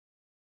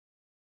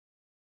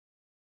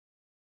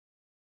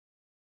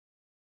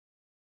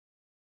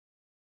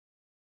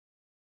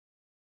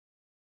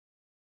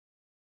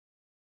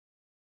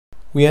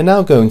We are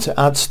now going to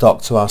add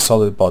stock to our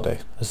solid body.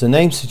 As the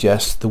name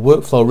suggests, the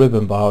workflow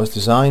ribbon bar is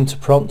designed to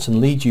prompt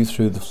and lead you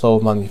through the flow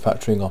of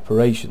manufacturing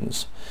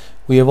operations.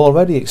 We have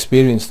already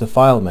experienced the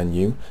file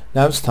menu,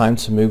 now it's time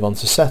to move on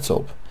to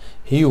setup.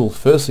 Here you will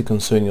firstly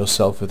concern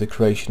yourself with the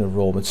creation of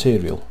raw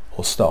material,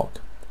 or stock.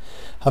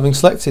 Having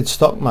selected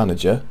Stock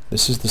Manager,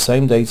 this is the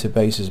same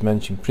database as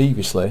mentioned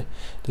previously.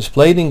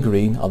 Displayed in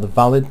green are the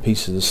valid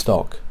pieces of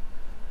stock.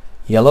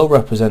 Yellow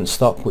represents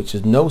stock which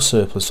has no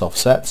surplus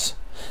offsets,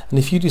 and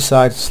if you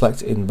decide to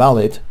select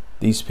invalid,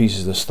 these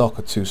pieces of stock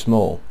are too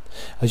small.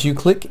 As you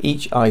click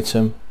each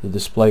item, the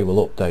display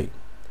will update.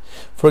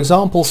 For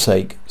example's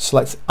sake,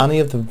 select any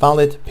of the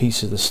valid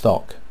pieces of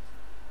stock.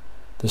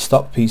 The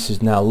stock piece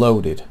is now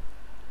loaded.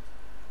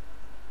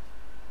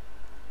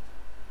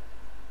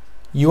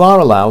 You are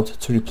allowed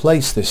to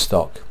replace this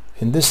stock.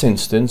 In this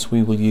instance,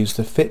 we will use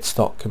the fit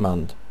stock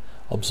command.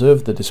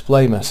 Observe the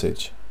display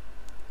message.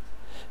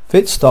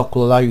 Fit stock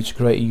will allow you to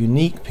create a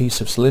unique piece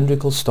of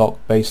cylindrical stock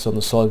based on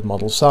the solid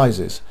model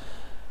sizes.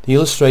 The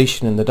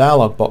illustration in the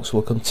dialog box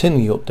will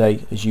continually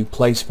update as you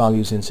place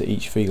values into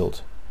each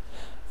field.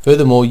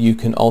 Furthermore, you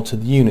can alter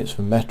the units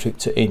from metric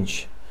to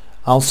inch.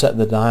 I'll set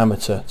the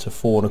diameter to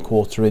 4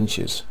 1/4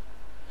 inches.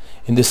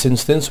 In this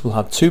instance, we'll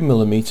have 2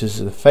 mm as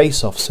the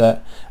face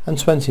offset and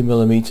 20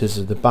 mm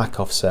as the back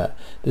offset.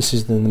 This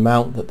is the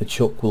amount that the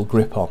chuck will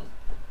grip on.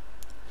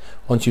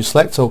 Once you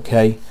select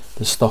OK,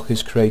 the stock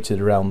is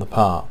created around the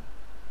part.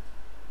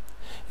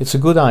 It's a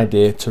good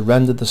idea to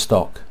render the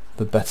stock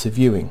for better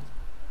viewing.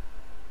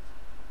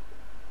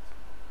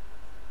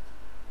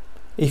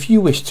 If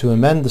you wish to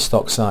amend the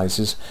stock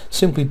sizes,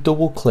 simply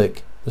double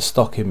click the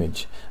stock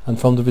image, and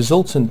from the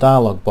resultant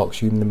dialog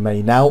box you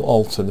may now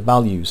alter the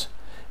values.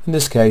 In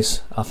this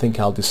case, I think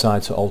I'll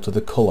decide to alter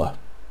the colour.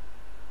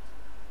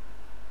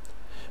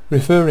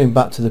 Referring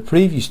back to the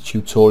previous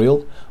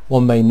tutorial,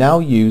 one may now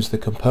use the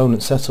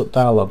component setup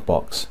dialog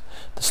box.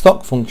 The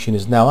stock function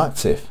is now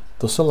active,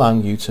 thus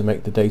allowing you to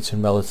make the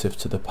datum relative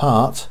to the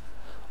part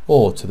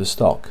or to the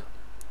stock.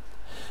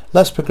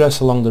 Let's progress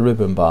along the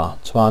ribbon bar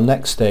to our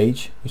next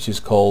stage, which is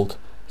called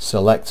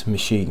Select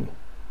Machine.